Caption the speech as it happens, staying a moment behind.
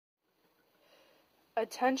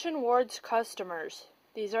Attention Ward's customers.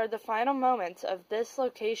 These are the final moments of this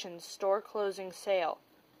location's store closing sale.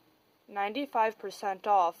 95%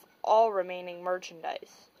 off all remaining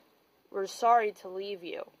merchandise. We're sorry to leave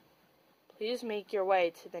you. Please make your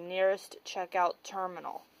way to the nearest checkout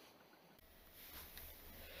terminal.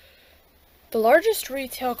 The largest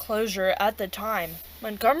retail closure at the time,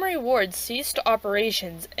 Montgomery Ward ceased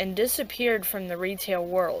operations and disappeared from the retail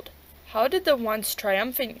world. How did the once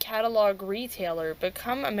triumphant catalog retailer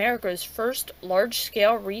become America's first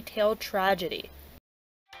large-scale retail tragedy?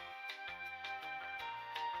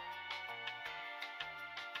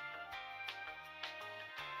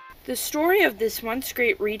 The story of this once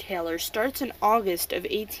great retailer starts in August of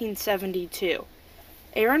 1872.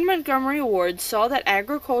 Aaron Montgomery Ward saw that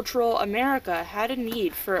agricultural America had a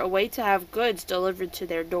need for a way to have goods delivered to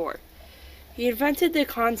their door. He invented the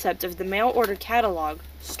concept of the mail-order catalog,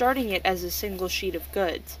 starting it as a single sheet of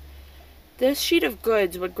goods. This sheet of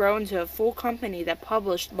goods would grow into a full company that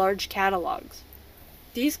published large catalogs.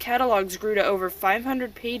 These catalogs grew to over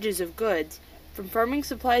 500 pages of goods, from farming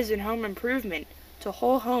supplies and home improvement to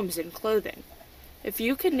whole homes and clothing. If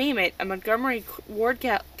you could name it, a Montgomery Ward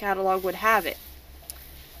catalog would have it.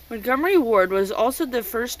 Montgomery Ward was also the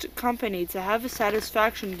first company to have a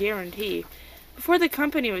satisfaction guarantee before the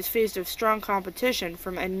company was faced with strong competition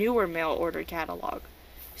from a newer mail-order catalog,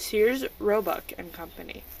 Sears, Roebuck and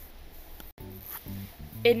Company.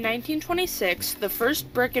 In 1926, the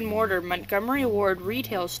first brick-and-mortar Montgomery Ward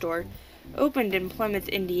retail store opened in Plymouth,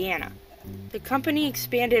 Indiana. The company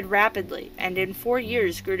expanded rapidly and in 4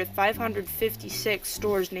 years grew to 556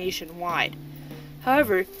 stores nationwide.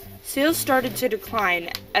 However, sales started to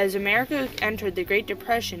decline as America entered the Great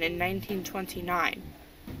Depression in 1929.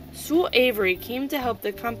 Sewell Avery came to help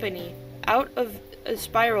the company out of a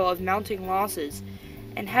spiral of mounting losses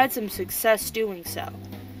and had some success doing so.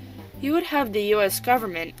 He would have the U.S.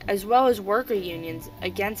 government as well as worker unions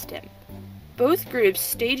against him. Both groups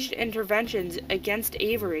staged interventions against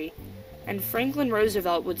Avery, and Franklin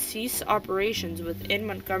Roosevelt would cease operations within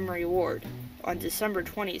Montgomery Ward on December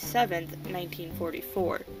 27,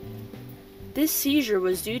 1944. This seizure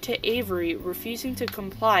was due to Avery refusing to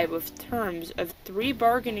comply with terms of 3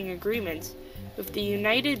 bargaining agreements with the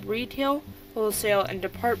United Retail, Wholesale, and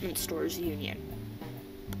Department Stores Union.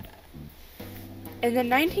 In the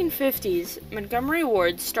 1950s, Montgomery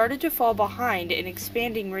Ward started to fall behind in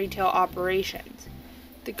expanding retail operations.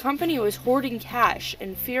 The company was hoarding cash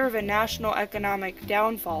in fear of a national economic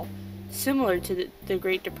downfall similar to the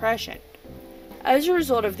Great Depression. As a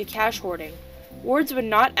result of the cash hoarding, Ward's would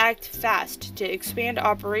not act fast to expand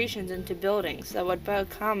operations into buildings that would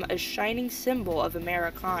become a shining symbol of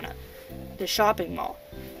Americana, the shopping mall.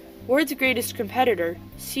 Ward's greatest competitor,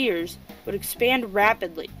 Sears, would expand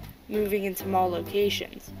rapidly, moving into mall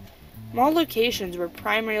locations. Mall locations were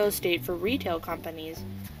prime real estate for retail companies,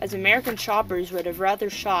 as American shoppers would have rather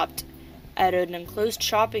shopped at an enclosed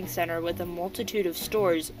shopping center with a multitude of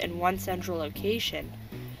stores in one central location,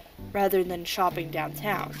 rather than shopping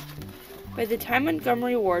downtown. By the time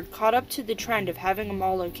Montgomery Ward caught up to the trend of having a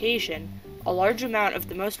mall location, a large amount of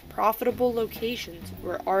the most profitable locations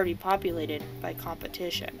were already populated by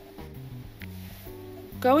competition.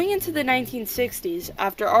 Going into the 1960s,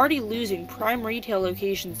 after already losing prime retail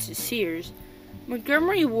locations to Sears,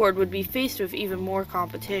 Montgomery Ward would be faced with even more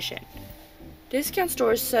competition. Discount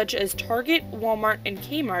stores such as Target, Walmart, and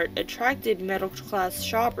Kmart attracted middle-class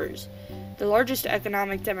shoppers, the largest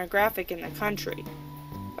economic demographic in the country.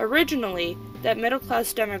 Originally, that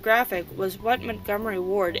middle-class demographic was what Montgomery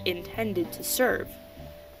Ward intended to serve.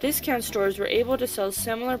 Discount stores were able to sell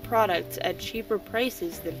similar products at cheaper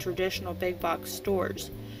prices than traditional big-box stores,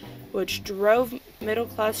 which drove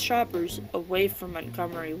middle-class shoppers away from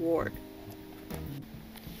Montgomery Ward.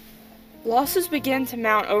 Losses began to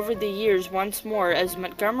mount over the years once more as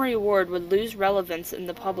Montgomery Ward would lose relevance in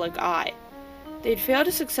the public eye. They'd failed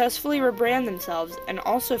to successfully rebrand themselves and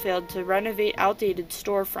also failed to renovate outdated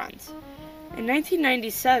storefronts. In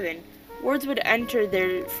 1997, Ward's would enter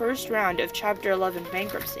their first round of Chapter 11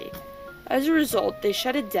 bankruptcy. As a result, they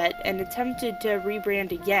shed a debt and attempted to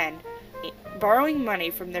rebrand again, borrowing money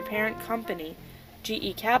from their parent company,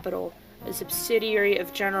 GE Capital, a subsidiary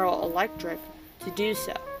of General Electric, to do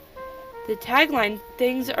so. The tagline,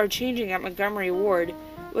 "Things are changing at Montgomery Ward,"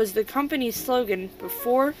 was the company's slogan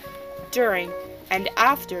before, during, and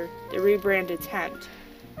after the rebrand attempt.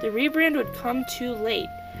 The rebrand would come too late,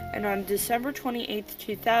 and on December 28,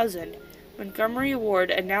 2000, Montgomery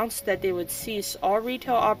Ward announced that they would cease all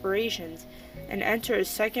retail operations and enter a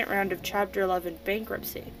second round of Chapter 11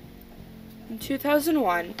 bankruptcy. In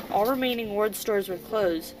 2001, all remaining Ward stores were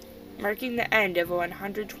closed, marking the end of a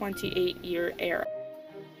 128-year era.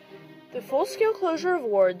 The full-scale closure of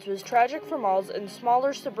wards was tragic for malls in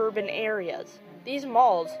smaller suburban areas. These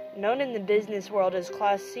malls, known in the business world as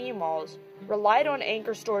Class C malls, relied on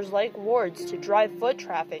anchor stores like wards to drive foot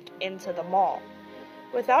traffic into the mall.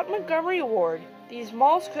 Without Montgomery Ward, these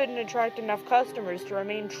malls couldn't attract enough customers to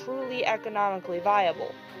remain truly economically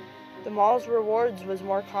viable. The malls where wards was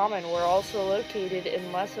more common were also located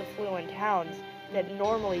in less affluent towns that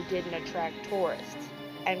normally didn't attract tourists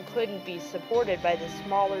and couldn't be supported by the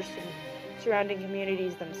smaller surrounding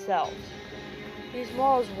communities themselves. These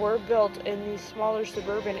malls were built in these smaller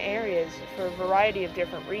suburban areas for a variety of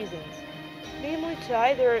different reasons, namely to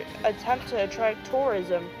either attempt to attract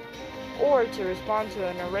tourism or to respond to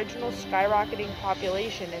an original skyrocketing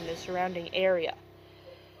population in the surrounding area.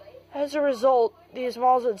 As a result, these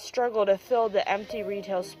malls would struggle to fill the empty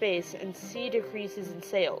retail space and see decreases in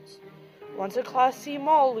sales. Once a Class C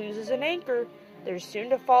mall loses an anchor, there's soon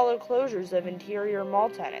to follow closures of interior mall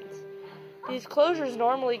tenants. These closures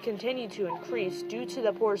normally continue to increase due to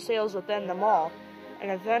the poor sales within the mall, and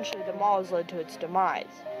eventually the mall has led to its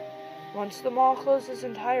demise. Once the mall closes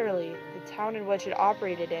entirely, the town in which it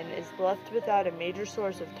operated in is left without a major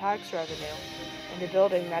source of tax revenue, and a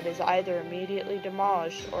building that is either immediately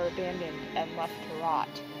demolished or abandoned and left to rot.